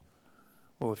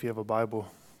Well, if you have a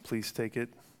Bible, please take it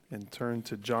and turn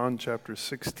to John chapter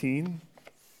 16.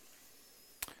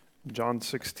 John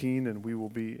 16, and we will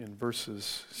be in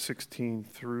verses 16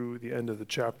 through the end of the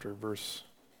chapter, verse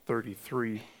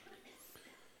 33.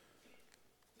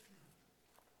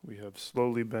 We have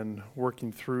slowly been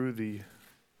working through the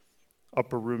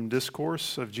upper room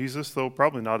discourse of Jesus, though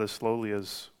probably not as slowly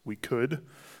as we could,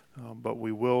 but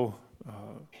we will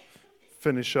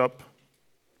finish up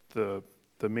the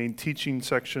main teaching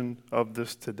section of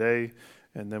this today,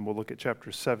 and then we'll look at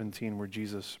chapter 17 where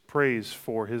Jesus prays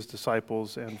for his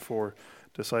disciples and for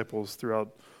disciples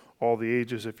throughout all the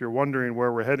ages. If you're wondering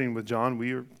where we're heading with John,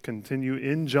 we continue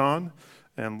in John,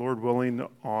 and Lord willing,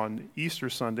 on Easter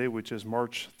Sunday, which is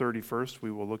March 31st,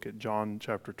 we will look at John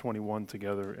chapter 21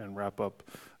 together and wrap up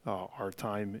our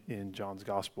time in John's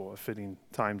Gospel, a fitting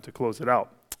time to close it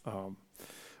out.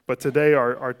 But today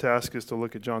our task is to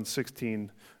look at John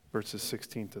 16, verses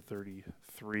 16 to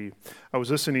 33. I was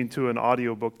listening to an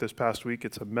audiobook this past week.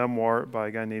 It's a memoir by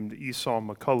a guy named Esau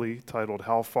McCulley titled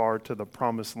How Far to the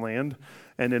Promised Land.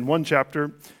 And in one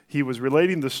chapter, he was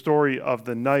relating the story of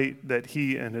the night that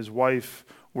he and his wife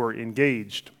were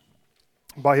engaged.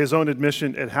 By his own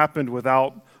admission, it happened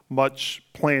without much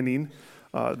planning.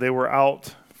 They were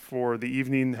out for the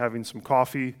evening having some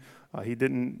coffee. He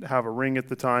didn't have a ring at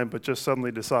the time, but just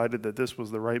suddenly decided that this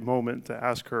was the right moment to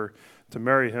ask her to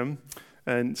marry him.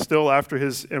 And still after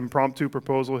his impromptu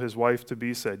proposal, his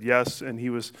wife-to-be said yes, and he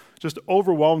was just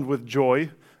overwhelmed with joy,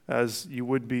 as you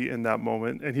would be in that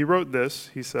moment. And he wrote this.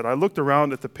 He said, "I looked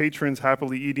around at the patrons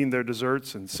happily eating their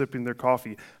desserts and sipping their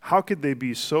coffee. How could they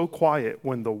be so quiet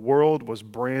when the world was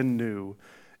brand new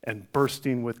and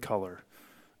bursting with color?"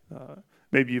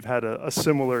 Maybe you've had a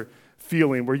similar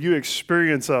feeling where you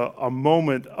experience a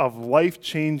moment of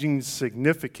life-changing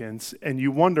significance and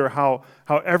you wonder how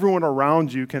everyone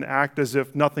around you can act as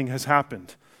if nothing has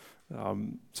happened.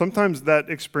 Sometimes that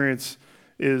experience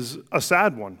is a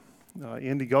sad one.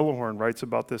 Andy Gullahorn writes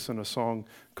about this in a song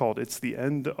called "It's the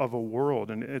End of a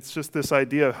World," and it's just this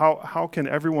idea of how can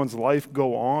everyone's life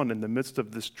go on in the midst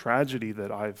of this tragedy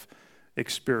that I've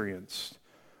experienced.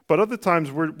 But other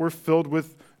times we're filled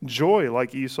with joy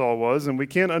like Esau was, and we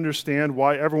can't understand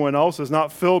why everyone else is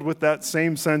not filled with that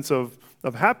same sense of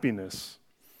happiness.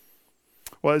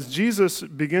 Well, as Jesus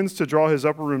begins to draw his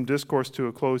upper room discourse to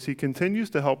a close, he continues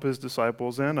to help his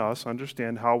disciples and us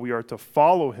understand how we are to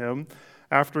follow him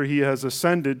after he has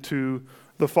ascended to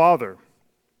the Father.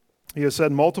 He has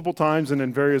said multiple times and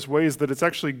in various ways that it's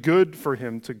actually good for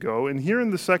him to go. And here in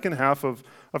the second half of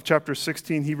chapter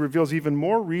 16, he reveals even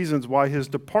more reasons why his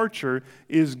departure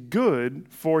is good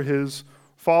for his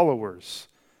followers.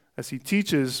 As he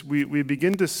teaches, we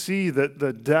begin to see that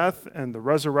the death and the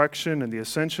resurrection and the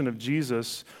ascension of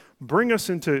Jesus bring us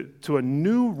into a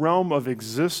new realm of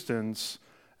existence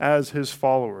as his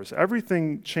followers.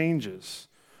 Everything changes.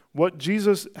 What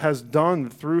Jesus has done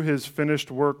through his finished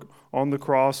work on the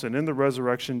cross and in the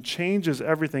resurrection changes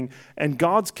everything, and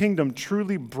God's kingdom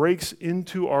truly breaks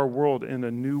into our world in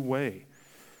a new way.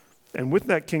 And with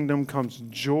that kingdom comes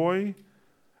joy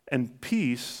and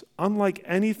peace, unlike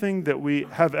anything that we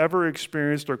have ever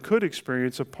experienced or could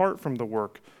experience apart from the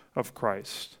work of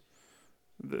Christ.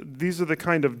 These are the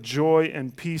kind of joy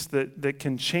and peace that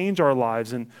can change our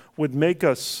lives and would make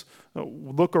us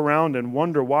look around and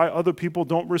wonder why other people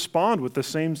don't respond with the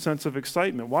same sense of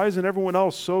excitement. Why isn't everyone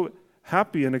else so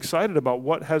happy and excited about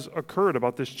what has occurred,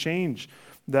 about this change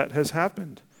that has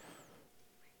happened?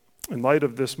 In light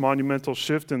of this monumental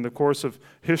shift in the course of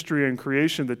history and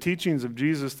creation, the teachings of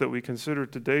Jesus that we consider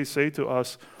today say to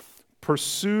us,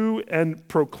 pursue and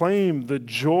proclaim the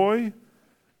joy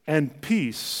and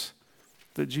peace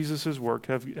that Jesus' work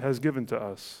has given to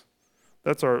us.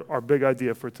 That's our big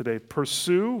idea for today.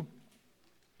 Pursue,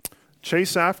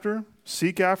 chase after,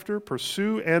 seek after,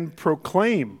 pursue and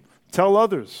proclaim. Tell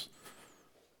others.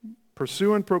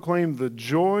 Pursue and proclaim the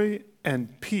joy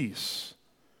and peace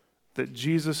that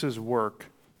Jesus' work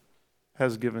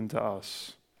has given to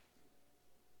us.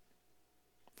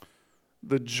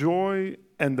 The joy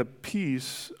and the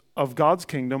peace of God's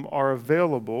kingdom are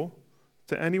available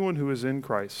to anyone who is in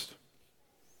Christ.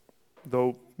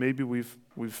 Though maybe we've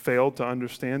failed to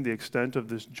understand the extent of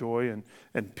this joy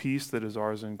and peace that is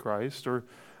ours in Christ, or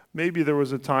maybe there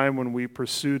was a time when we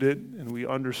pursued it and we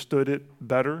understood it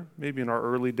better, maybe in our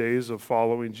early days of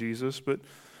following Jesus, but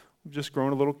we've just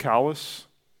grown a little callous,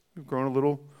 we've grown a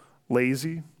little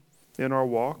lazy in our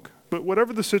walk. But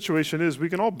whatever the situation is, we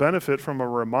can all benefit from a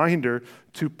reminder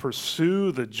to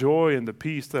pursue the joy and the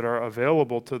peace that are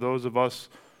available to those of us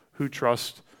who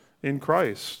trust in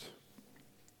Christ.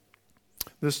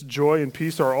 This joy and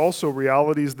peace are also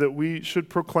realities that we should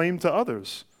proclaim to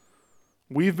others.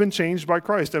 We've been changed by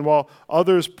Christ, and while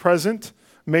others present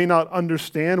may not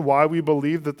understand why we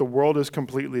believe that the world is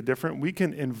completely different, we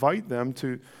can invite them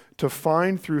to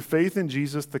find through faith in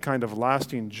Jesus the kind of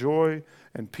lasting joy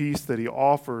and peace that he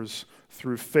offers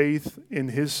through faith in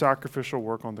his sacrificial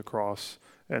work on the cross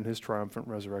and his triumphant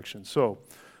resurrection. So,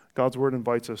 God's word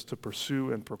invites us to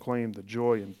pursue and proclaim the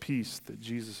joy and peace that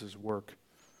Jesus' work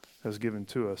has given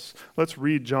to us. Let's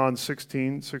read John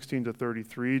 16 to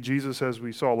 33. Jesus, as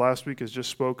we saw last week, has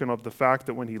just spoken of the fact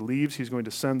that when he leaves, he's going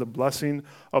to send the blessing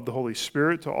of the Holy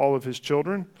Spirit to all of his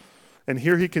children. And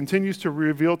here he continues to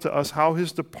reveal to us how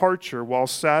his departure, while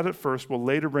sad at first, will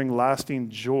later bring lasting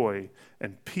joy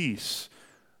and peace.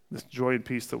 This joy and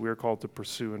peace that we are called to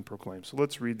pursue and proclaim. So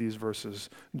let's read these verses.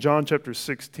 John chapter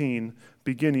 16,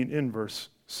 beginning in verse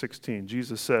 16.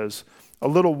 Jesus says, "A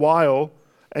little while,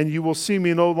 and you will see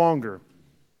me no longer.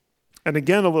 And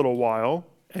again a little while,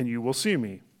 and you will see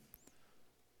me."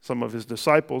 Some of his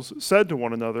disciples said to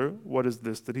one another, "What is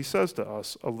this that he says to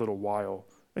us? A little while,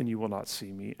 and you will not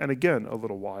see me. And again a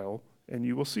little while, and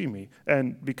you will see me.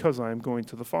 And because I am going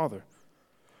to the Father."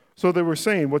 So they were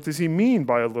saying, "What does he mean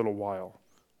by a little while?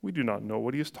 We do not know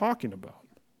what he is talking about."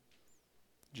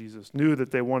 Jesus knew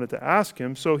that they wanted to ask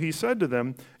him, so he said to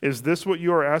them, "Is this what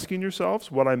you are asking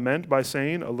yourselves? What I meant by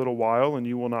saying, 'A little while, and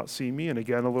you will not see me, and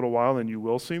again a little while, and you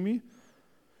will see me'?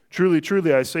 Truly,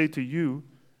 truly, I say to you,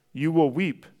 you will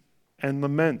weep and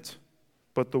lament,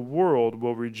 but the world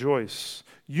will rejoice.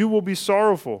 You will be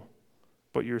sorrowful,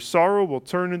 but your sorrow will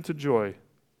turn into joy.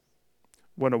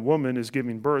 When a woman is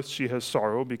giving birth, she has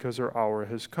sorrow because her hour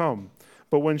has come.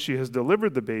 But when she has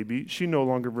delivered the baby, she no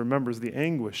longer remembers the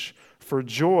anguish for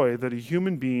joy that a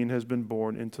human being has been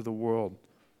born into the world.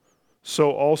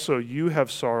 So also you have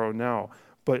sorrow now,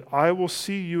 but I will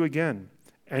see you again,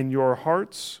 and your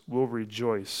hearts will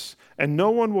rejoice, and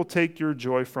no one will take your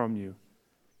joy from you.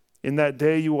 In that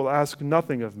day you will ask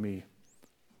nothing of me.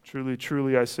 Truly,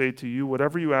 truly, I say to you,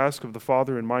 whatever you ask of the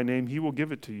Father in my name, he will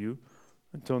give it to you.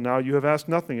 Until now you have asked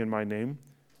nothing in my name.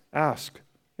 Ask,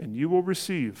 and you will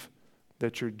receive,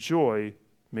 that your joy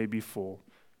may be full.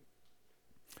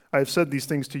 I have said these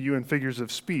things to you in figures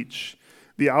of speech.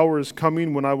 The hour is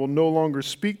coming when I will no longer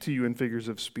speak to you in figures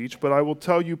of speech, but I will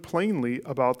tell you plainly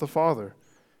about the Father.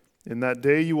 In that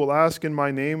day you will ask in my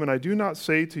name, and I do not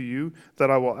say to you that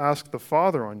I will ask the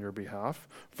Father on your behalf,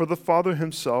 for the Father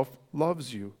himself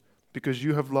loves you, because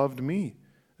you have loved me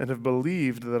and have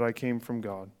believed that I came from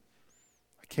God.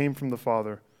 I came from the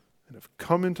Father and have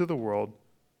come into the world,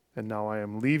 and now I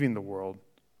am leaving the world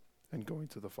and going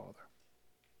to the Father."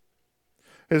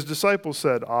 His disciples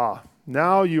said,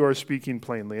 "Now you are speaking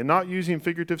plainly and not using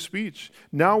figurative speech.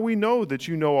 Now we know that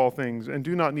you know all things and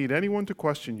do not need anyone to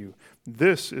question you.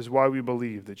 This is why we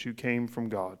believe that you came from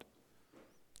God."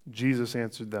 Jesus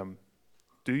answered them,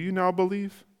 "Do you now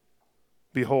believe?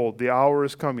 Behold, the hour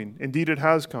is coming. Indeed, it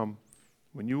has come,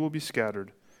 when you will be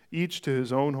scattered, each to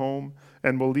his own home,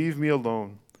 and will leave me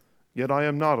alone. Yet I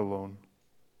am not alone,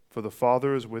 for the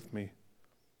Father is with me.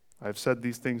 I have said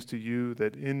these things to you,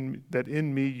 that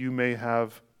in me you may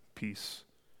have peace.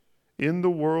 In the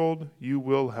world you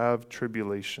will have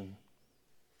tribulation,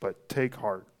 but take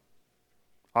heart.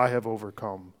 I have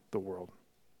overcome the world."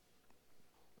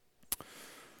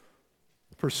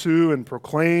 Pursue and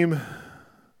proclaim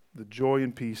the joy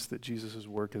and peace that Jesus'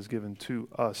 work has given to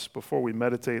us. Before we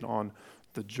meditate on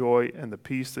the joy and the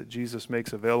peace that Jesus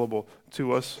makes available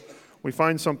to us, we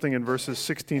find something in verses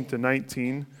 16 to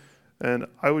 19, and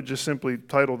I would just simply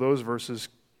title those verses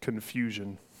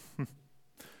Confusion.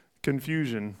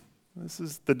 Confusion. This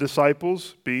is the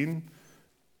disciples being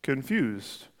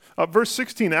confused. Verse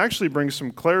 16 actually brings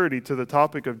some clarity to the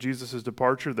topic of Jesus'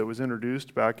 departure that was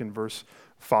introduced back in verse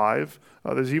 5.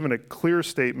 There's even a clear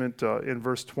statement in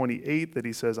verse 28 that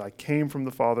he says, "I came from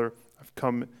the Father, I've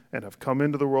come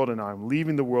into the world, and now I'm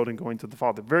leaving the world and going to the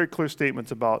Father." Very clear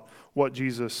statements about what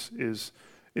Jesus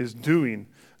is doing.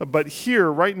 But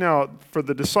here, right now, for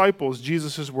the disciples,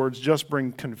 Jesus' words just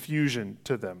bring confusion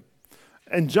to them.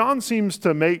 And John seems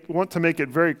to want to make it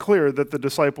very clear that the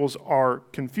disciples are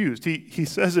confused. He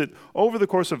says it over the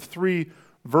course of 3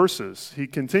 verses. He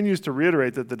continues to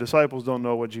reiterate that the disciples don't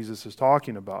know what Jesus is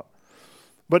talking about.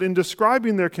 But in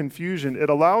describing their confusion, it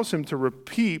allows him to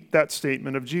repeat that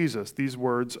statement of Jesus. These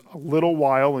words, "A little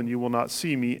while and you will not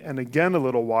see me, and again a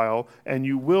little while and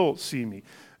you will see me."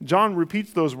 John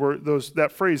repeats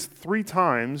that phrase 3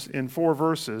 times in 4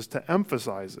 verses to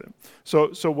emphasize it.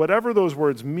 So whatever those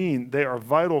words mean, they are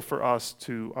vital for us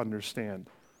to understand.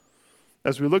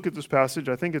 As we look at this passage,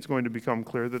 I think it's going to become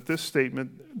clear that this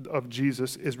statement of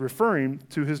Jesus is referring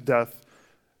to his death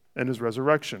and his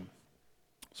resurrection.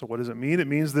 So what does it mean? It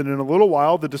means that in a little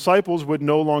while, the disciples would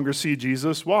no longer see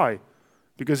Jesus. Why?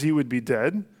 Because he would be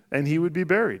dead and he would be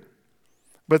buried.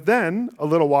 But then, a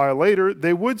little while later,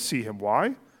 they would see him.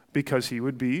 Why? Because he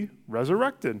would be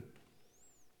resurrected.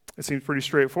 It seems pretty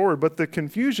straightforward, but the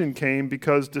confusion came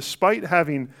because despite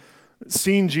having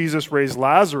seen Jesus raise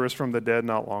Lazarus from the dead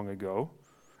not long ago,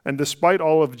 and despite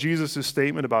all of Jesus'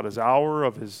 statement about his hour,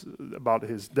 about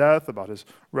his death, about his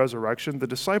resurrection, the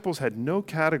disciples had no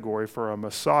category for a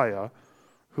Messiah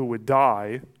who would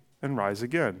die and rise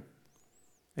again.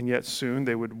 And yet soon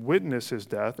they would witness his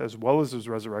death as well as his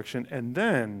resurrection, and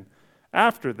then,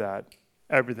 after that,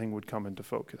 everything would come into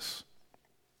focus.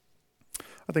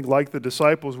 I think like the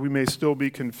disciples, we may still be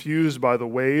confused by the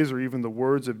ways or even the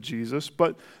words of Jesus,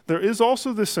 but there is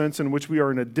also the sense in which we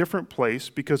are in a different place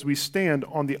because we stand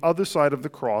on the other side of the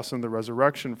cross and the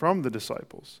resurrection from the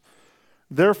disciples.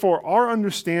 Therefore, our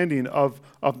understanding of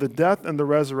the death and the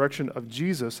resurrection of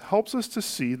Jesus helps us to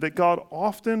see that God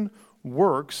often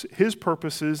works his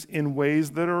purposes in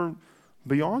ways that are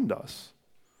beyond us.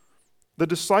 The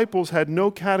disciples had no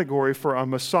category for a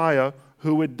Messiah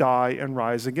who would die and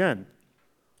rise again.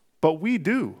 But we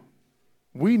do.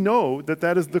 We know that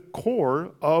that is the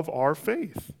core of our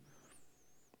faith.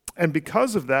 And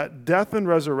because of that, death and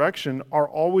resurrection are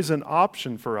always an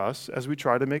option for us as we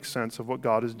try to make sense of what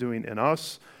God is doing in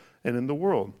us and in the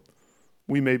world.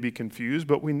 We may be confused,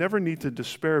 but we never need to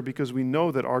despair because we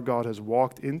know that our God has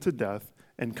walked into death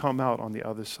and come out on the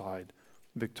other side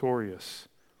victorious.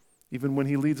 Even when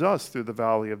he leads us through the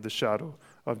valley of the shadow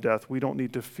of death, we don't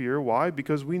need to fear. Why?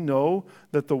 Because we know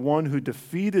that the one who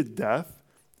defeated death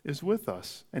is with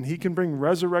us, and he can bring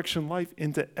resurrection life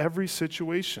into every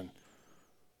situation.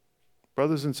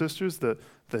 Brothers and sisters, the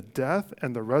death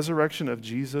and the resurrection of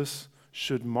Jesus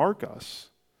should mark us.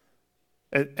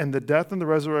 And the death and the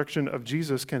resurrection of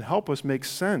Jesus can help us make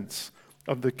sense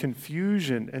of the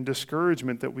confusion and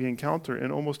discouragement that we encounter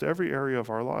in almost every area of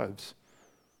our lives.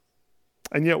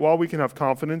 And yet, while we can have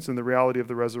confidence in the reality of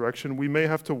the resurrection, we may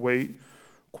have to wait,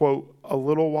 quote, a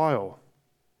little while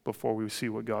before we see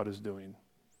what God is doing.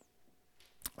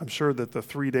 I'm sure that the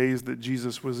 3 days that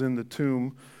Jesus was in the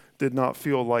tomb did not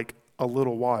feel like a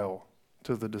little while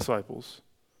to the disciples.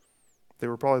 They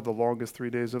were probably the longest 3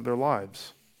 days of their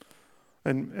lives.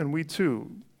 And we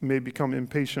too may become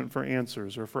impatient for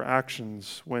answers or for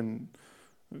actions when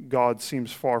God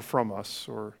seems far from us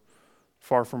or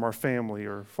far from our family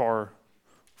or far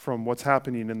from what's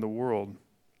happening in the world.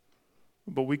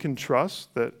 But we can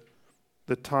trust that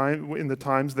in the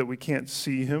times that we can't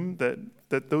see him,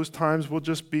 that those times will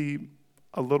just be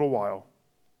a little while,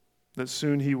 that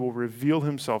soon he will reveal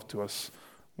himself to us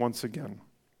once again.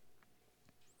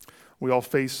 We all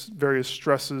face various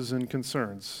stresses and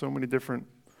concerns, so many different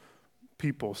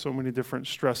people, so many different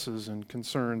stresses and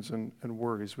concerns and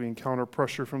worries. We encounter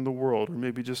pressure from the world, or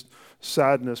maybe just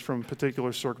sadness from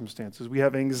particular circumstances. We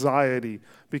have anxiety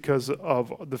because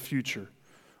of the future.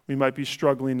 We might be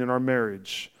struggling in our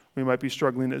marriage. We might be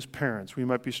struggling as parents. We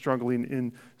might be struggling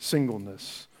in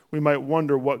singleness. We might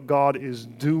wonder what God is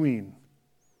doing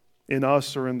in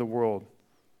us or in the world.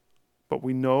 But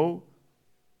we know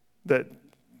that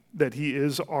he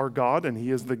is our God, and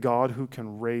he is the God who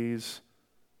can raise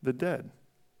the dead.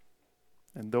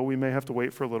 And though we may have to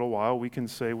wait for a little while, we can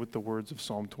say with the words of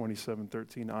Psalm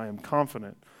 27:13, I am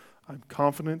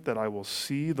confident that I will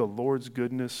see the Lord's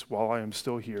goodness while I am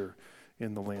still here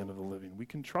in the land of the living. We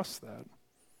can trust that.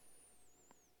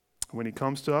 When he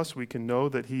comes to us, we can know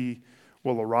that he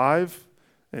will arrive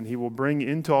and he will bring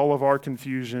into all of our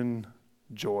confusion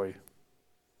joy.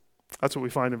 That's what we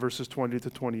find in verses 20 to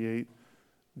 28.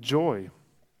 Joy.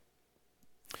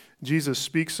 Jesus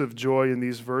speaks of joy in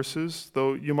these verses,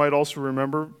 though you might also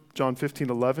remember John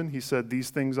 15:11. He said,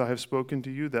 these things I have spoken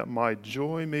to you, that my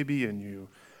joy may be in you,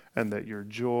 and that your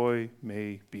joy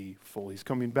may be full. He's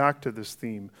coming back to this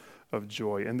theme of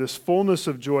joy. And this fullness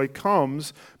of joy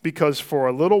comes because for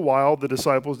a little while the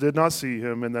disciples did not see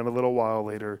him, and then a little while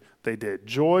later they did.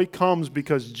 Joy comes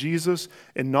because Jesus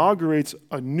inaugurates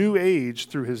a new age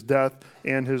through his death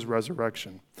and his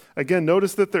resurrection. Again,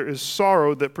 notice that there is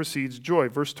sorrow that precedes joy.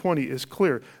 Verse 20 is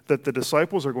clear that the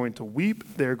disciples are going to weep.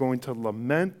 They're going to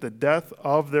lament the death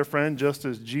of their friend, just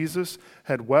as Jesus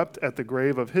had wept at the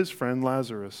grave of his friend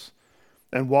Lazarus.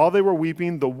 And while they were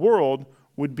weeping, the world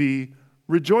would be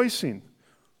rejoicing.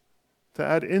 To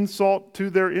add insult to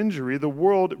their injury, the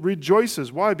world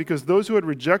rejoices. Why? Because those who had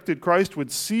rejected Christ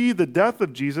would see the death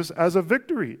of Jesus as a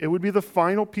victory. It would be the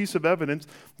final piece of evidence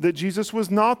that Jesus was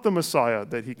not the Messiah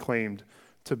that he claimed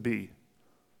to be.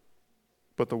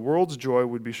 But the world's joy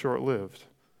would be short-lived,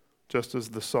 just as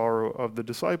the sorrow of the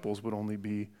disciples would only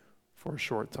be for a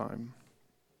short time.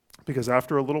 Because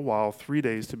after a little while, 3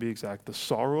 days to be exact, the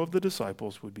sorrow of the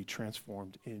disciples would be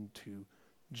transformed into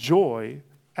joy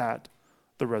at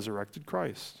the resurrected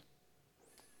Christ.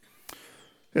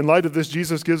 In light of this,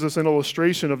 Jesus gives us an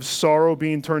illustration of sorrow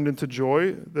being turned into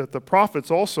joy that the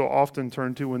prophets also often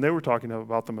turned to when they were talking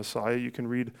about the Messiah. You can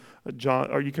read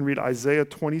Isaiah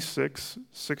 26,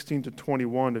 16 to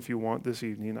 21 if you want this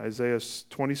evening. Isaiah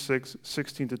 26,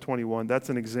 16 to 21. That's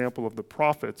an example of the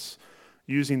prophets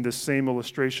using this same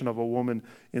illustration of a woman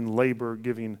in labor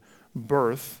giving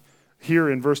birth. Here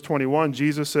in verse 21,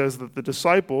 Jesus says that the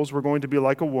disciples were going to be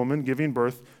like a woman giving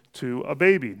birth to a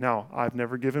baby. Now, I've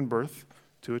never given birth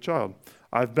to a child.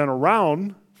 I've been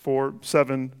around for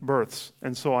 7 births,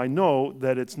 and so I know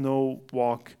that it's no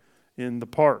walk in the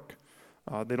park.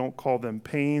 They don't call them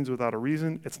pains without a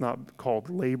reason. It's not called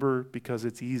labor because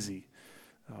it's easy.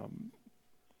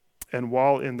 And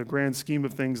while in the grand scheme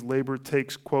of things, labor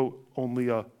takes, quote, only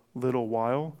a little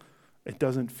while, it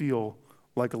doesn't feel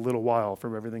like a little while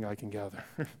from everything I can gather.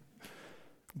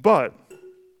 But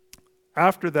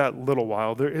after that little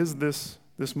while, there is this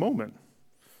moment.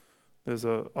 There's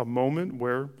a moment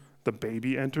where the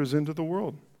baby enters into the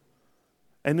world.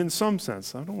 And in some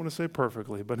sense, I don't want to say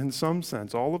perfectly, but in some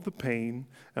sense, all of the pain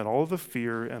and all of the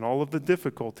fear and all of the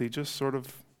difficulty just sort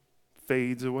of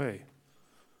fades away.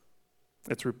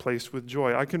 It's replaced with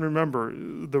joy. I can remember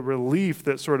the relief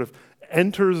that sort of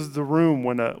enters the room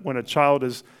when a child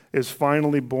is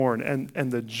finally born,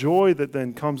 and the joy that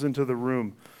then comes into the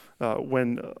room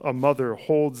when a mother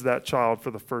holds that child for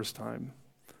the first time.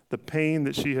 The pain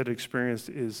that she had experienced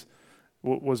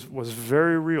was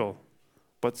very real,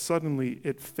 but suddenly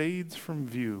it fades from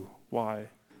view. Why?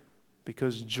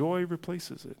 Because joy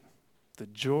replaces it. The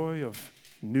joy of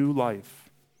new life.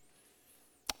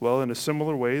 Well, in a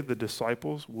similar way, the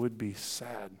disciples would be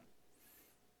sad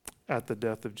at the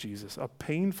death of Jesus, a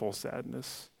painful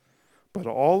sadness. But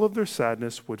all of their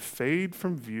sadness would fade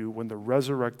from view when the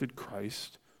resurrected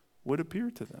Christ would appear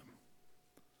to them.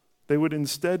 They would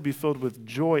instead be filled with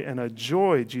joy, and a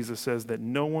joy, Jesus says, that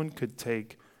no one could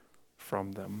take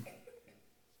from them.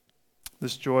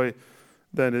 This joy,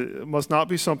 then, it must not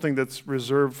be something that's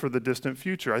reserved for the distant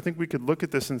future. I think we could look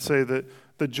at this and say that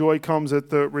the joy comes at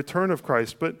the return of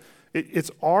Christ, but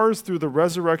it's ours through the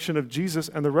resurrection of Jesus,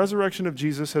 and the resurrection of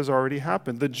Jesus has already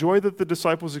happened. The joy that the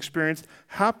disciples experienced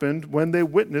happened when they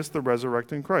witnessed the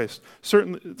resurrecting Christ.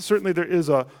 Certainly there is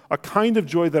a kind of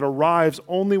joy that arrives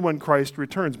only when Christ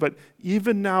returns, but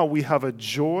even now we have a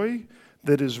joy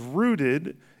that is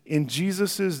rooted in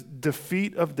Jesus'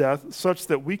 defeat of death, such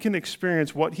that we can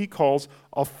experience what he calls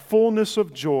a fullness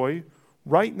of joy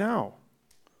right now.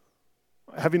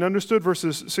 Having understood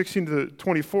verses 16 to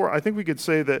 24, I think we could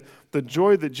say that the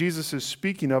joy that Jesus is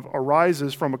speaking of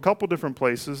arises from a couple different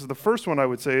places. The first one I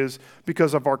would say is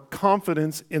because of our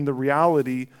confidence in the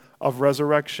reality of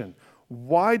resurrection.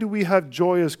 Why do we have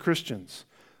joy as Christians?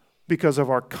 Because of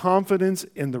our confidence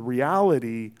in the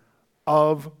reality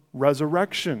of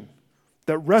resurrection.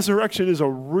 That resurrection is a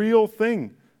real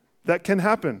thing that can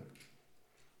happen.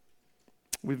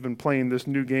 We've been playing this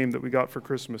new game that we got for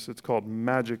Christmas. It's called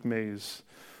Magic Maze.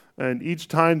 And each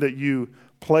time that you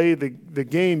play the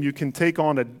game, you can take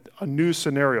on a new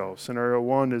scenario. Scenario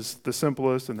 1 is the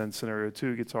simplest, and then scenario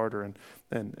 2 gets harder,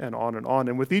 and on and on.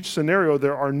 And with each scenario,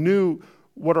 there are new,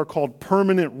 what are called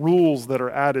permanent rules that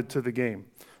are added to the game.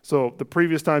 So the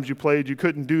previous times you played, you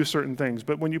couldn't do certain things.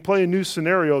 But when you play a new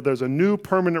scenario, there's a new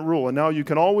permanent rule. And now you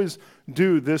can always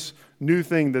do this new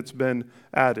thing that's been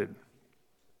added.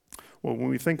 Well, when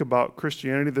we think about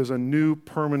Christianity, there's a new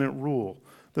permanent rule.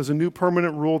 There's a new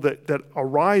permanent rule that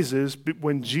arises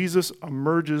when Jesus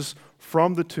emerges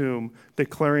from the tomb,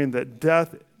 declaring that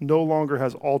death no longer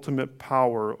has ultimate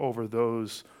power over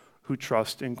those who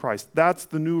trust in Christ. That's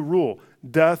the new rule.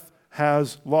 Death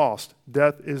has lost.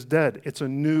 Death is dead. It's a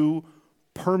new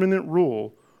permanent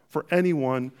rule for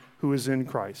anyone who is in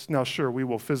Christ. Now, sure, we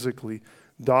will physically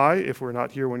die if we're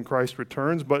not here when Christ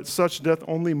returns, but such death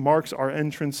only marks our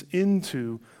entrance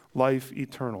into life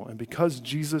eternal. And because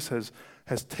Jesus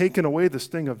has taken away the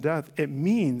sting of death, it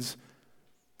means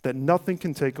that nothing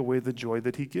can take away the joy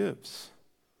that he gives.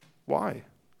 Why?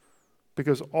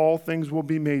 Because all things will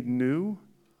be made new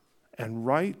and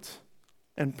right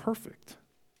and perfect.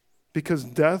 Because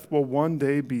death will one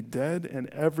day be dead and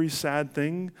every sad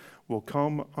thing will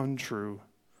come untrue.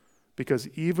 Because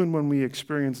even when we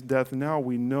experience death now,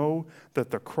 we know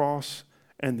that the cross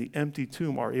and the empty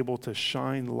tomb are able to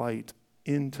shine light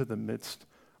into the midst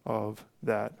of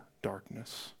that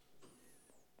darkness.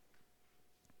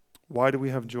 Why do we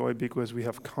have joy? Because we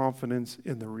have confidence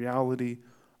in the reality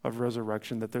of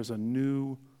resurrection, that there's a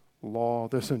new law.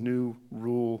 There's a new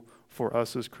rule for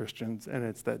us as Christians, and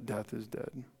it's that death is dead.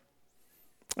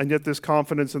 And yet this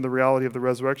confidence in the reality of the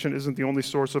resurrection isn't the only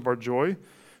source of our joy.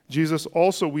 Jesus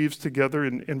also weaves together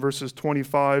in verses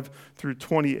 25 through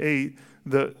 28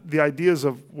 the ideas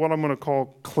of what I'm going to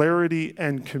call clarity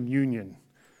and communion.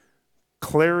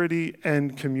 Clarity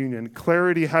and communion.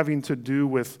 Clarity having to do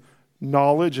with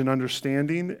knowledge and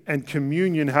understanding, and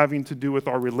communion having to do with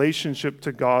our relationship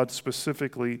to God,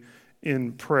 specifically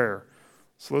in prayer.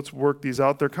 So let's work these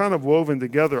out. They're kind of woven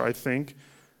together, I think.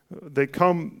 They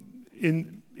come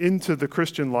into the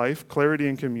Christian life, clarity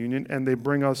and communion, and they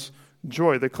bring us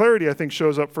joy. The clarity, I think,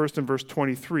 shows up first in verse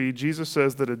 23. Jesus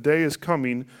says that a day is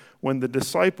coming when the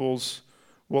disciples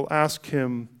will ask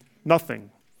him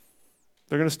nothing.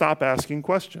 They're going to stop asking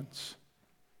questions.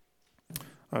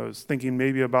 I was thinking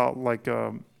maybe about like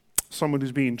someone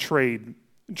who's being trained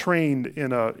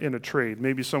in a trade.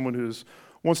 Maybe someone who's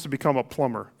wants to become a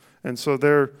plumber, and so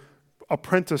they're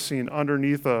apprenticing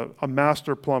underneath a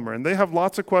master plumber, and they have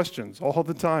lots of questions all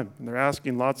the time, and they're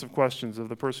asking lots of questions of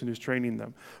the person who's training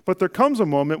them. But there comes a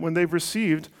moment when they've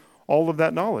received all of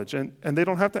that knowledge, and they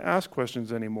don't have to ask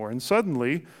questions anymore. And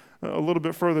suddenly, a little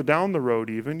bit further down the road,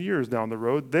 even years down the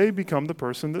road, they become the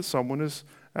person that someone is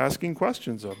asking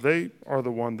questions of. They are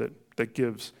the one that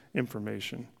gives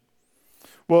information.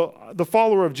 Well, the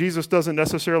follower of Jesus doesn't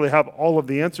necessarily have all of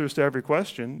the answers to every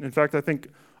question. In fact, I think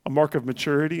a mark of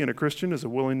maturity in a Christian is a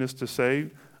willingness to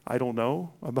say, I don't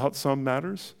know about some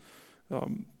matters.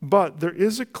 But there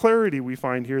is a clarity we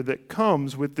find here that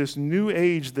comes with this new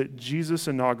age that Jesus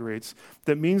inaugurates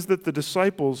that means that the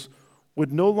disciples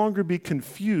would no longer be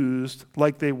confused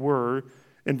like they were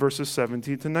in verses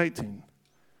 17 to 19.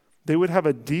 They would have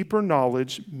a deeper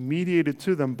knowledge mediated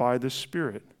to them by the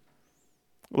Spirit.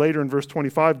 Later in verse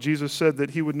 25, Jesus said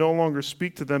that he would no longer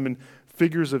speak to them in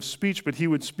figures of speech, but he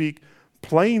would speak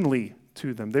plainly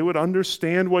to them. They would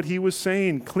understand what he was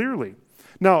saying clearly.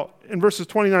 Now, in verses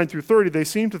 29 through 30, they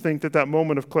seem to think that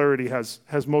moment of clarity has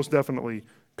most definitely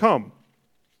come.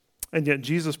 And yet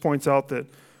Jesus points out that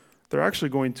they're actually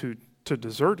going to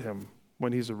desert him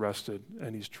when he's arrested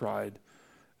and he's tried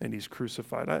and he's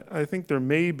crucified. I think there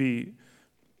may be,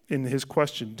 in his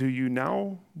question, do you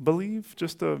now believe?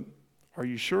 Are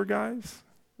you sure, guys?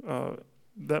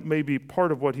 That may be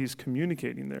part of what he's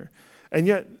communicating there. And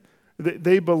yet,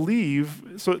 they believe,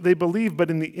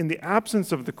 but in the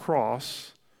absence of the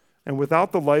cross and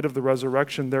without the light of the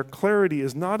resurrection, their clarity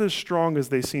is not as strong as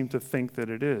they seem to think that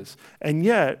it is. And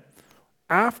yet,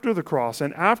 after the cross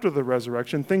and after the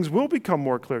resurrection, things will become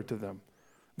more clear to them.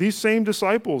 These same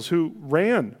disciples who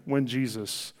ran when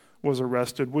Jesus was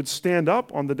arrested would stand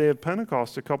up on the day of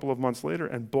Pentecost a couple of months later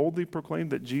and boldly proclaim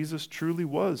that Jesus truly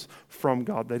was from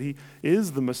God, that he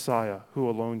is the Messiah who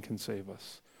alone can save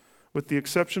us. With the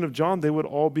exception of John, they would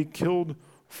all be killed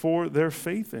for their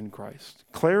faith in Christ.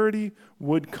 Clarity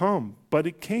would come, but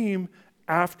it came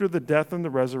after the death and the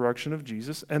resurrection of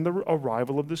Jesus and the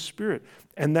arrival of the Spirit.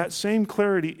 And that same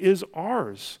clarity is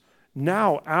ours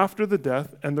now after the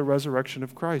death and the resurrection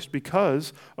of Christ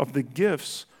because of the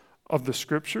gifts of the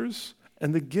Scriptures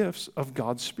and the gifts of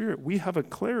God's Spirit. We have a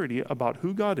clarity about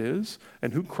who God is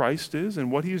and who Christ is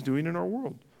and what he is doing in our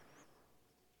world.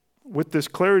 With this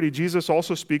clarity, Jesus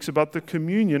also speaks about the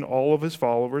communion all of his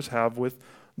followers have with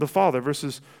the Father.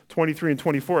 Verses 23 and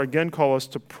 24 again call us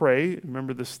to pray.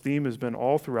 Remember, this theme has been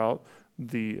all throughout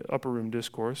the upper room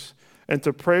discourse. And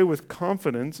to pray with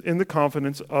confidence, in the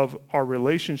confidence of our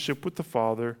relationship with the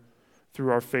Father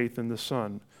through our faith in the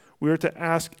Son. We are to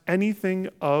ask anything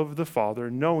of the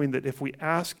Father, knowing that if we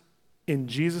ask in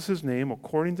Jesus' name,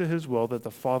 according to his will, that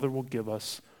the Father will give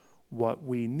us what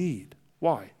we need.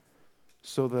 Why?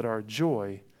 So that our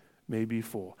joy may be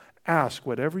full. Ask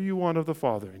whatever you want of the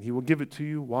Father, and he will give it to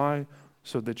you. Why?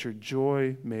 So that your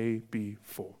joy may be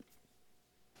full.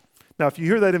 Now, if you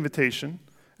hear that invitation,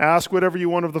 ask whatever you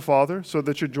want of the Father, so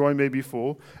that your joy may be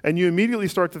full, and you immediately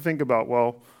start to think about,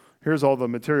 well, here's all the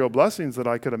material blessings that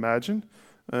I could imagine,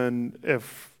 and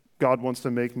if God wants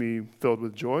to make me filled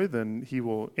with joy, then he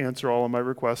will answer all of my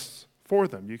requests for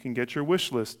them. You can get your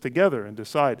wish list together and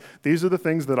decide, these are the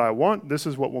things that I want, this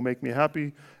is what will make me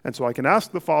happy, and so I can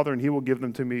ask the Father and he will give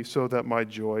them to me so that my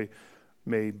joy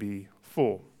may be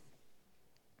full.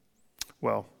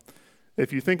 Well,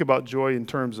 if you think about joy in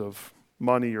terms of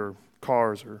money or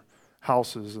cars or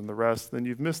houses and the rest, then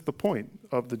you've missed the point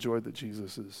of the joy that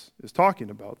Jesus is talking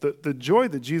about. The joy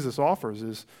that Jesus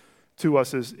offers to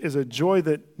us is a joy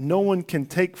that no one can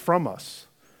take from us.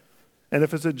 And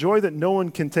if it's a joy that no one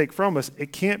can take from us,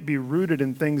 it can't be rooted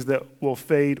in things that will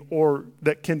fade or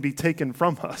that can be taken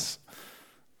from us.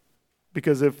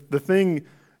 Because if the thing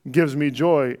gives me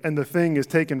joy and the thing is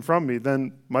taken from me,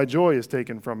 then my joy is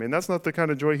taken from me. And that's not the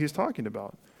kind of joy he's talking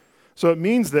about. So it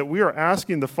means that we are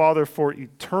asking the Father for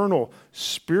eternal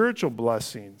spiritual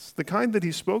blessings, the kind that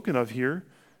he's spoken of here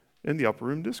in the Upper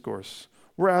Room Discourse.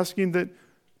 We're asking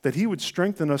that he would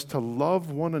strengthen us to love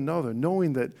one another,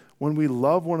 knowing that when we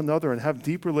love one another and have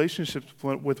deep relationships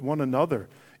with one another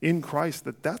in Christ,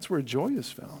 that's where joy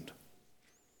is found.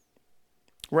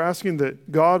 We're asking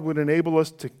that God would enable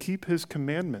us to keep his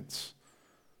commandments,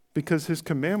 because his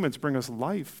commandments bring us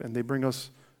life and they bring us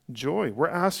joy. We're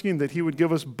asking that he would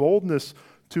give us boldness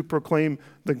to proclaim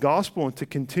the gospel and to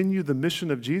continue the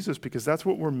mission of Jesus, because that's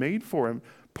what we're made for. And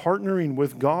partnering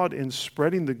with God in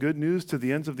spreading the good news to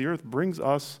the ends of the earth brings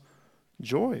us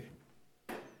joy.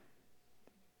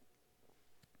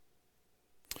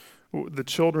 The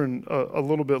children a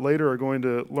little bit later are going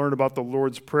to learn about the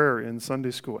Lord's Prayer in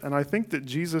Sunday school. And I think that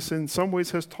Jesus in some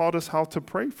ways has taught us how to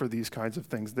pray for these kinds of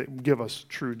things that give us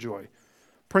true joy.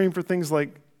 Praying for things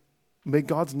like, may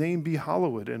God's name be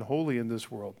hallowed and holy in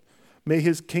this world. May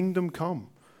his kingdom come.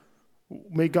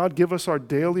 May God give us our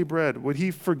daily bread. Would he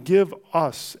forgive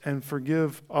us and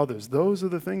forgive others? Those are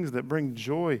the things that bring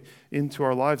joy into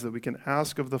our lives that we can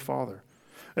ask of the Father.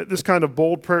 This kind of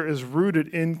bold prayer is rooted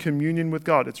in communion with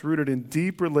God. It's rooted in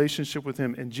deep relationship with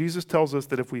him. And Jesus tells us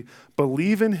that if we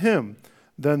believe in him,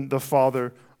 then the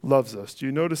Father loves us. Do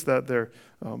you notice that there?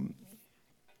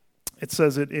 It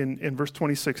says it in verse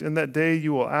 26, in that day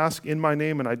you will ask in my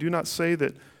name, and I do not say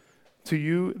that to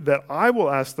you that I will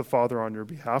ask the Father on your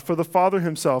behalf, for the Father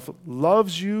himself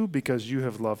loves you because you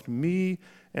have loved me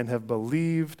and have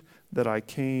believed that I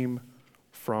came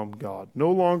from God.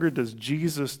 No longer does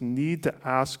Jesus need to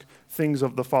ask things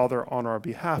of the Father on our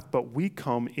behalf, but we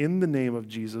come in the name of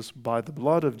Jesus, by the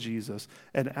blood of Jesus,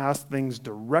 and ask things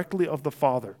directly of the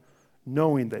Father,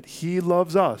 knowing that he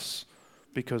loves us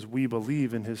because we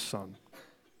believe in his Son.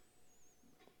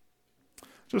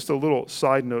 Just a little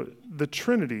side note, the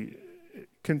Trinity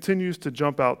continues to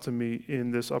jump out to me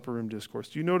in this Upper Room Discourse.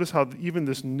 Do you notice how even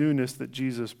this newness that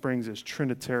Jesus brings is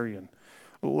Trinitarian?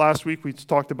 Last week we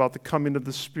talked about the coming of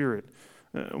the Spirit.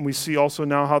 And we see also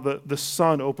now how the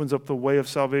Son opens up the way of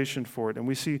salvation for it. And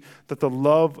we see that the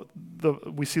love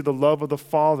of the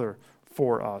Father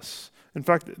for us. In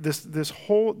fact, this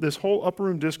whole Upper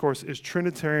Room Discourse is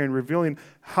Trinitarian, revealing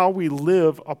how we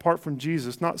live apart from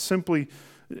Jesus,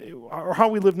 or how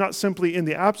we live not simply in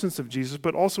the absence of Jesus,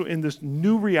 but also in this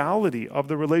new reality of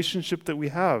the relationship that we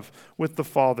have with the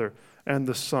Father and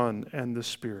the Son and the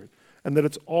Spirit. And that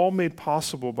it's all made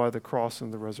possible by the cross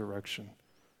and the resurrection.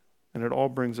 And it all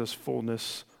brings us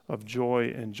fullness of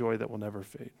joy, and joy that will never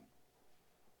fade.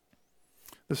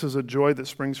 This is a joy that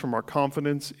springs from our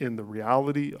confidence in the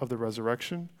reality of the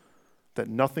resurrection, that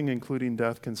nothing, including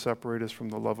death, can separate us from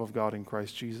the love of God in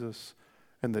Christ Jesus,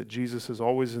 and that Jesus is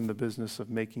always in the business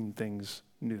of making things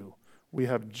new. We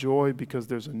have joy because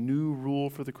there's a new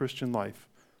rule for the Christian life.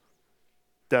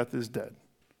 Death is dead.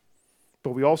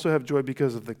 But we also have joy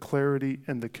because of the clarity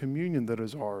and the communion that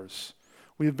is ours.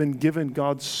 We have been given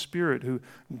God's Spirit who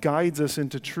guides us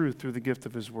into truth through the gift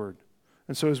of his word.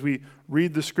 And so as we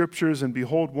read the scriptures and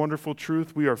behold wonderful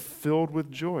truth, we are filled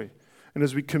with joy. And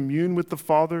as we commune with the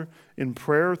Father in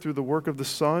prayer through the work of the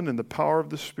Son and the power of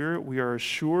the Spirit, we are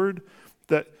assured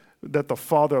that the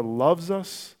Father loves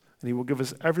us and he will give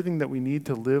us everything that we need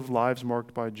to live lives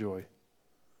marked by joy.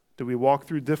 Do we walk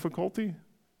through difficulty?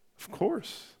 Of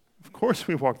course. Of course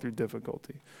we walk through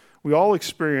difficulty. We all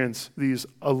experience these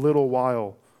a little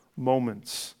while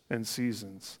moments and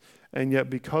seasons. And yet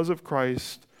because of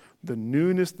Christ, the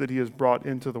newness that he has brought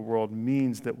into the world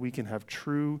means that we can have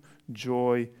true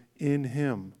joy in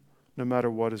him, no matter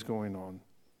what is going on.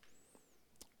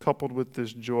 Coupled with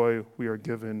this joy, we are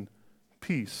given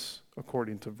peace,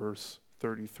 according to verse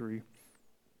 33.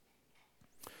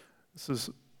 This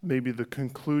is maybe the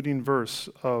concluding verse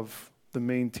of the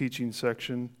main teaching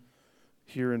section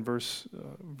here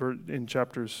in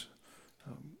chapters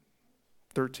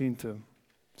 13 to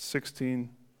 16.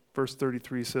 Verse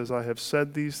 33 says, I have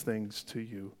said these things to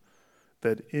you,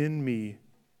 that in me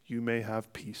you may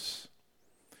have peace.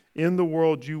 In the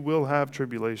world you will have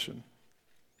tribulation,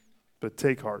 but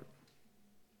take heart.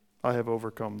 I have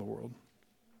overcome the world.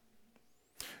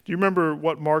 Do you remember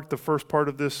what marked the first part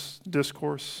of this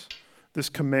discourse? This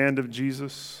command of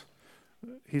Jesus?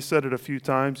 He said it a few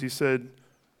times. He said,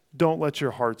 don't let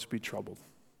your hearts be troubled.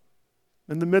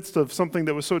 In the midst of something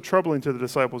that was so troubling to the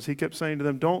disciples, he kept saying to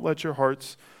them, don't let your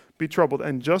hearts be troubled.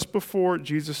 And just before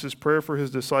Jesus' prayer for his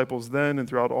disciples then and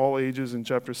throughout all ages in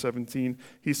chapter 17,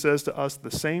 he says to us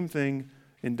the same thing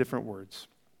in different words.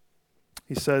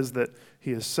 He says that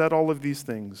he has said all of these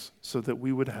things so that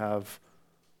we would have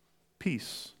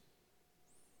peace,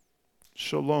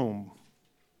 shalom,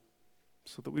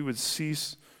 so that we would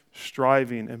cease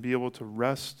striving and be able to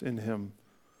rest in him,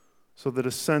 so that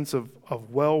a sense of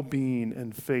well-being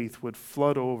and faith would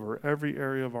flood over every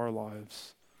area of our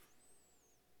lives.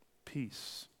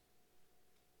 Peace.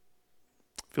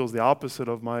 Feels the opposite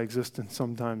of my existence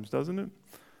sometimes, doesn't it?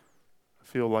 I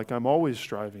feel like I'm always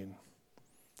striving.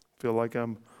 I feel like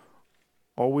I'm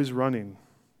always running.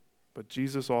 But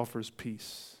Jesus offers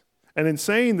peace. And in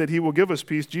saying that he will give us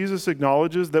peace, Jesus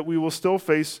acknowledges that we will still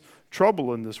face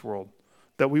trouble in this world,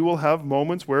 that we will have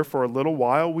moments where for a little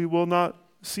while we will not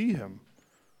see him.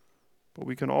 But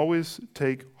we can always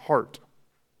take heart.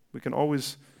 We can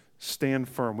always stand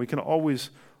firm. We can always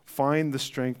find the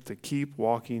strength to keep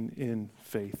walking in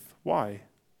faith. Why?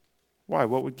 Why?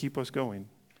 What would keep us going?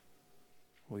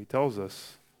 Well, he tells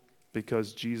us,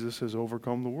 because Jesus has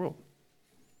overcome the world.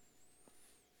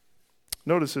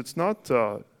 Notice it's not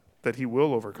that he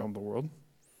will overcome the world.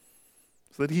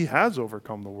 It's that he has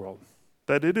overcome the world.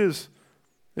 That it is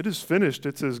finished.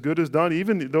 It's as good as done.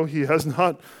 Even though he has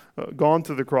not gone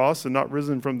to the cross and not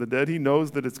risen from the dead, he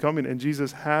knows that it's coming. And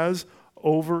Jesus has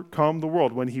overcome the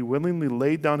world when he willingly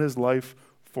laid down his life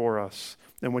for us.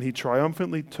 And when he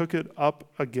triumphantly took it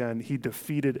up again, he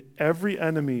defeated every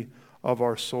enemy of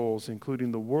our souls,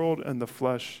 including the world and the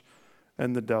flesh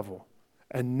and the devil.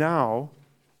 And now,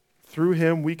 through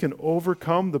him, we can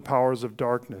overcome the powers of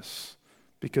darkness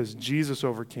because Jesus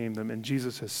overcame them, and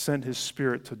Jesus has sent his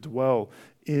Spirit to dwell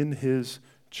in his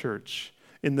church.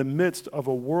 In the midst of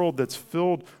a world that's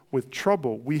filled with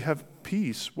trouble, we have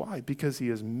peace. Why? Because he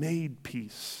has made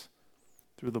peace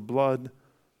through the blood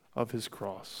of his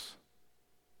cross.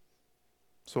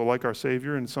 So like our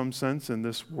Savior, in some sense, in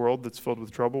this world that's filled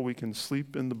with trouble, we can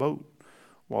sleep in the boat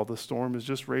while the storm is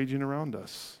just raging around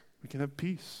us. We can have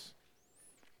peace.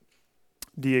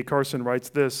 D.A. Carson writes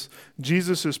this: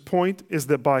 Jesus' point is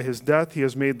that by his death he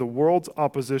has made the world's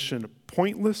opposition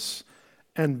pointless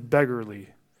and beggarly.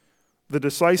 The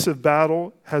decisive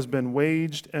battle has been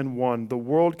waged and won. The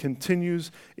world continues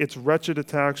its wretched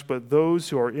attacks, but those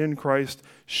who are in Christ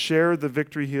share the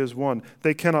victory he has won.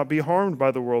 They cannot be harmed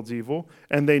by the world's evil,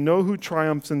 and they know who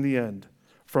triumphs in the end.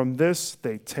 From this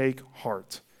they take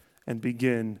heart and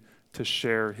begin to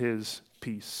share his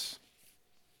peace.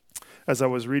 As I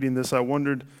was reading this, I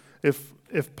wondered if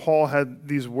Paul had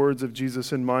these words of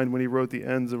Jesus in mind when he wrote the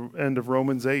end of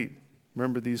Romans 8.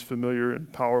 Remember these familiar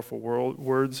and powerful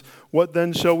words. What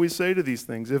then shall we say to these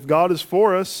things? If God is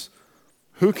for us,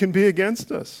 who can be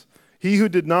against us? He who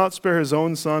did not spare his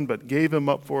own son, but gave him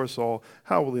up for us all,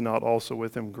 how will he not also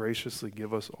with him graciously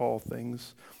give us all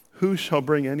things? Who shall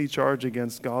bring any charge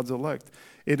against God's elect?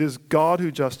 It is God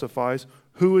who justifies.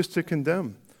 Who is to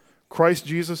condemn? Christ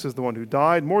Jesus is the one who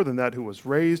died, more than that, who was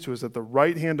raised, who is at the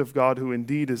right hand of God, who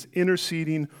indeed is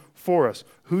interceding for us.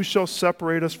 Who shall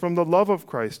separate us from the love of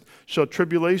Christ? Shall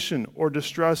tribulation or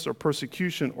distress or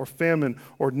persecution or famine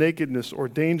or nakedness or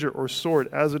danger or sword?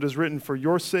 As it is written, for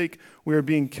your sake we are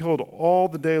being killed all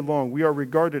the day long. We are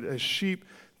regarded as sheep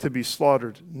to be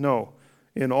slaughtered. No,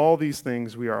 in all these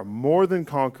things we are more than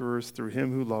conquerors through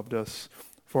him who loved us.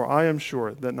 For I am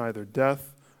sure that neither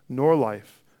death nor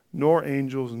life, nor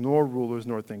angels, nor rulers,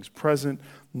 nor things present,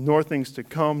 nor things to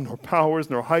come, nor powers,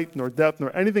 nor height, nor depth,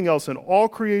 nor anything else in all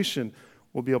creation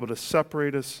will be able to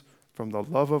separate us from the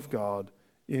love of God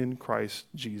in Christ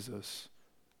Jesus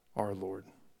our Lord.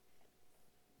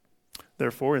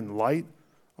 Therefore, in light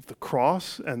of the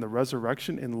cross and the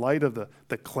resurrection, in light of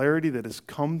the clarity that has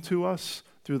come to us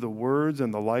through the words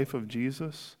and the life of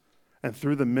Jesus, and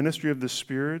through the ministry of the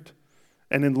Spirit,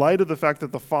 and in light of the fact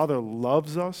that the Father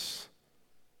loves us,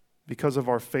 because of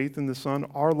our faith in the Son,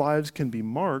 our lives can be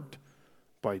marked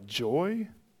by joy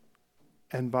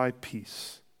and by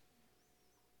peace.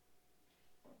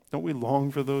 Don't we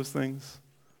long for those things?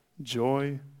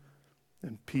 Joy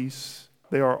and peace.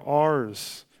 They are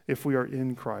ours if we are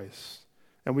in Christ.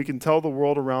 And we can tell the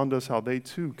world around us how they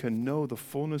too can know the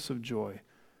fullness of joy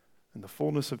and the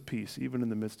fullness of peace, even in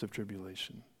the midst of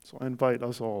tribulation. So I invite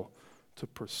us all to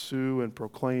pursue and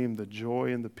proclaim the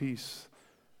joy and the peace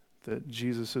that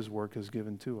Jesus' work has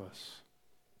given to us.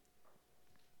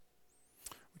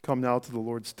 We come now to the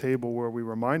Lord's table where we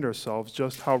remind ourselves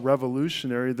just how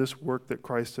revolutionary this work that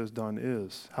Christ has done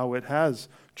is, how it has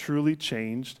truly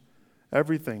changed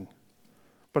everything.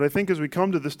 But I think as we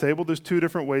come to this table, there's two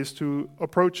different ways to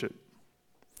approach it.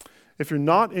 If you're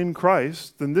not in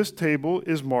Christ, then this table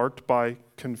is marked by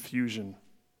confusion.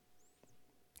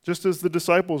 Just as the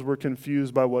disciples were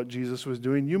confused by what Jesus was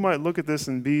doing, you might look at this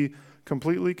and be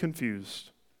completely confused.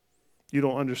 You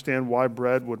don't understand why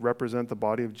bread would represent the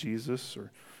body of Jesus,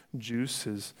 or juice,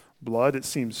 his blood. It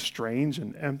seems strange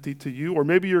and empty to you. Or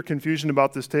maybe your confusion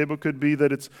about this table could be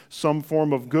that it's some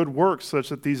form of good works, such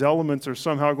that these elements are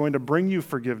somehow going to bring you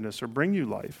forgiveness or bring you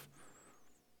life.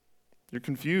 You're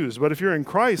confused. But if you're in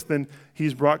Christ, then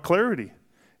he's brought clarity.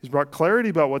 He's brought clarity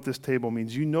about what this table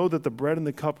means. You know that the bread and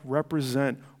the cup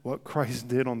represent what Christ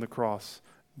did on the cross,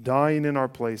 dying in our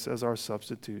place as our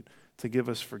substitute to give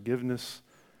us forgiveness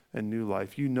and new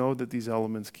life. You know that these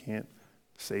elements can't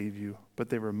save you, but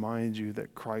they remind you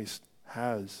that Christ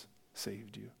has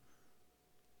saved you.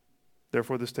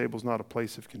 Therefore, this table is not a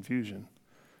place of confusion.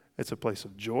 It's a place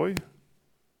of joy,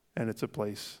 and it's a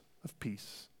place of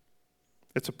peace.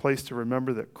 It's a place to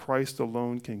remember that Christ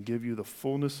alone can give you the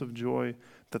fullness of joy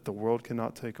that the world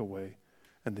cannot take away,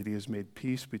 and that he has made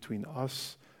peace between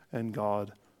us and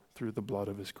God through the blood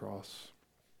of his cross.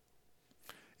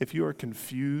 If you are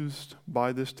confused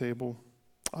by this table,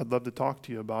 I'd love to talk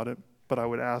to you about it, but I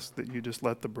would ask that you just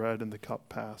let the bread and the cup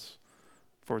pass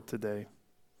for today.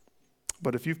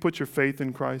 But if you've put your faith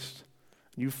in Christ,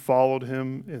 you've followed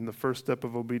him in the first step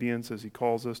of obedience as he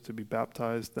calls us to be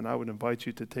baptized, then I would invite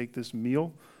you to take this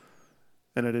meal,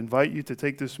 and I'd invite you to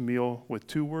take this meal with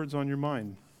two words on your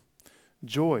mind: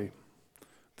 joy,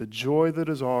 the joy that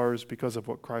is ours because of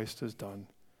what Christ has done,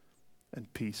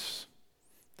 and peace,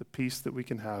 the peace that we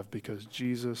can have because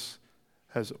Jesus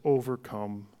has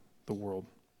overcome the world.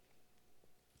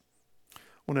 I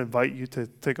want to invite you to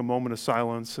take a moment of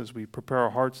silence as we prepare our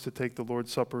hearts to take the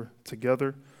Lord's Supper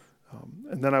together.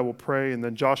 And then I will pray, and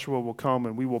then Joshua will come,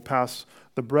 and we will pass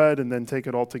the bread and then take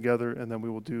it all together, and then we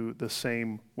will do the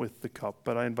same with the cup.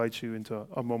 But I invite you into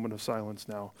a moment of silence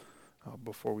now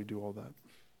before we do all that.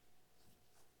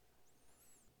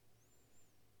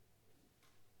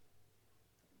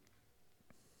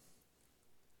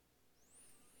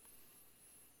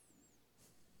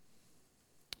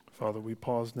 Father, we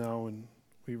pause now and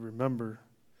we remember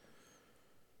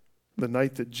the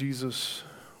night that Jesus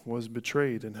was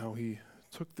betrayed and how he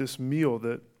took this meal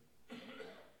that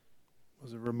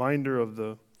was a reminder of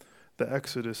the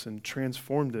Exodus and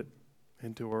transformed it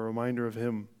into a reminder of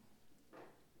him.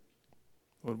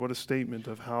 Lord, what a statement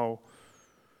of how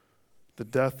the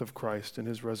death of Christ and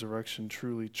his resurrection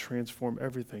truly transformed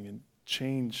everything and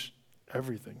changed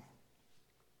everything.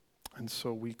 And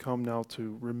so we come now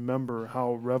to remember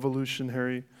how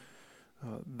revolutionary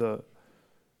the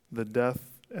death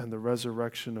and the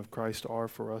resurrection of Christ are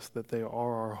for us, that they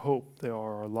are our hope, they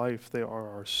are our life, they are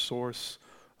our source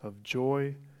of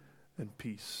joy and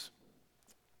peace.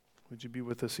 Would you be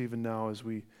with us even now as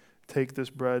we take this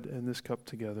bread and this cup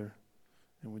together?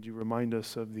 And would you remind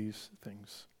us of these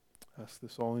things? I ask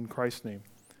this all in Christ's name.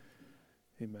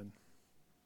 Amen.